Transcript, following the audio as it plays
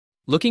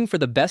Looking for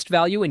the best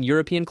value in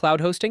European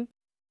cloud hosting?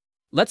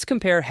 Let's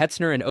compare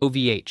Hetzner and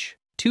OVH,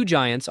 two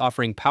giants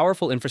offering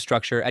powerful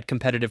infrastructure at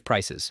competitive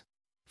prices.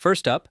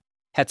 First up,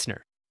 Hetzner.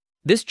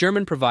 This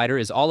German provider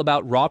is all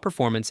about raw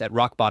performance at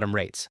rock-bottom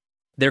rates.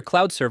 Their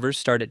cloud servers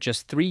start at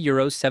just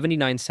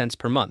 €3.79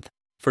 per month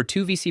for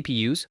 2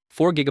 vCPUs,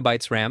 4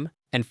 GB RAM,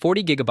 and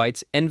 40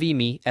 GB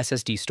NVMe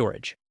SSD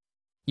storage.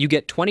 You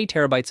get 20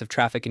 terabytes of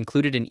traffic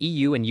included in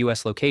EU and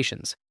US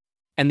locations,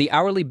 and the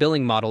hourly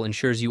billing model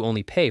ensures you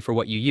only pay for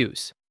what you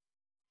use.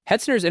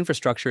 Hetzner's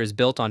infrastructure is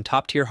built on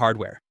top-tier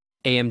hardware,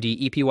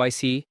 AMD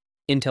EPYC,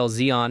 Intel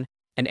Xeon,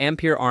 and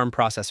Ampere ARM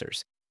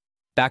processors,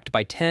 backed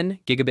by 10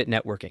 gigabit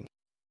networking.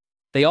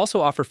 They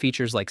also offer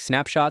features like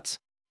snapshots,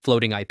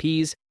 floating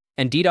IPs,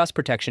 and DDoS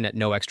protection at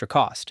no extra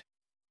cost.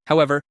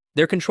 However,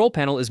 their control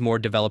panel is more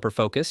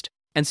developer-focused,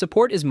 and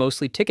support is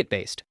mostly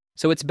ticket-based,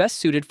 so it's best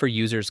suited for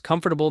users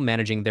comfortable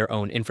managing their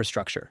own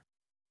infrastructure.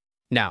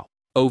 Now,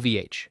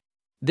 OVH.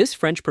 This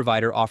French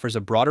provider offers a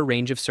broader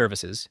range of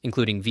services,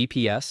 including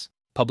VPS,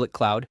 public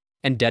cloud,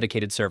 and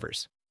dedicated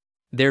servers.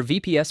 Their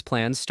VPS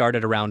plans start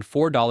at around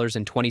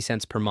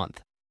 $4.20 per month,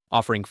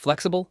 offering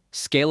flexible,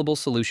 scalable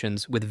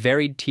solutions with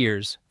varied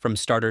tiers from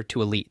starter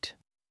to elite.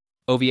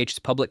 OVH's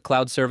public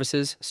cloud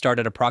services start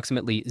at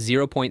approximately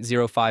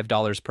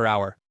 $0.05 per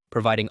hour,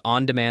 providing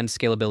on-demand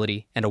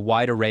scalability and a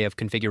wide array of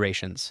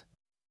configurations.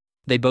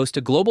 They boast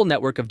a global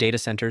network of data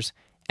centers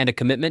and a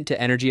commitment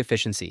to energy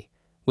efficiency,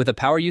 with a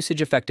power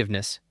usage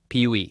effectiveness,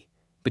 PUE,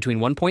 between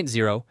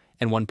 1.0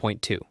 and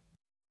 1.2.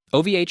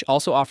 OVH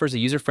also offers a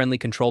user-friendly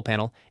control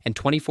panel and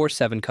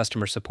 24/7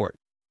 customer support.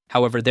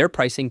 However, their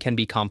pricing can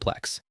be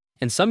complex,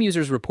 and some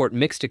users report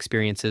mixed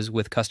experiences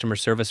with customer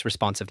service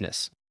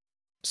responsiveness.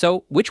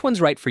 So, which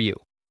one's right for you?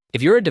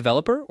 If you're a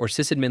developer or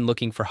sysadmin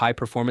looking for high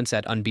performance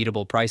at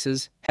unbeatable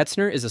prices,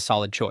 Hetzner is a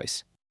solid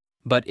choice.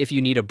 But if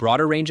you need a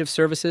broader range of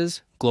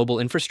services, global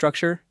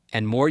infrastructure,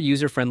 and more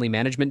user-friendly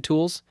management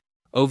tools,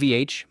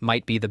 OVH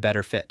might be the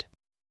better fit.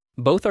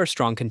 Both are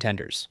strong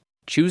contenders.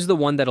 Choose the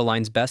one that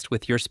aligns best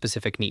with your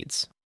specific needs.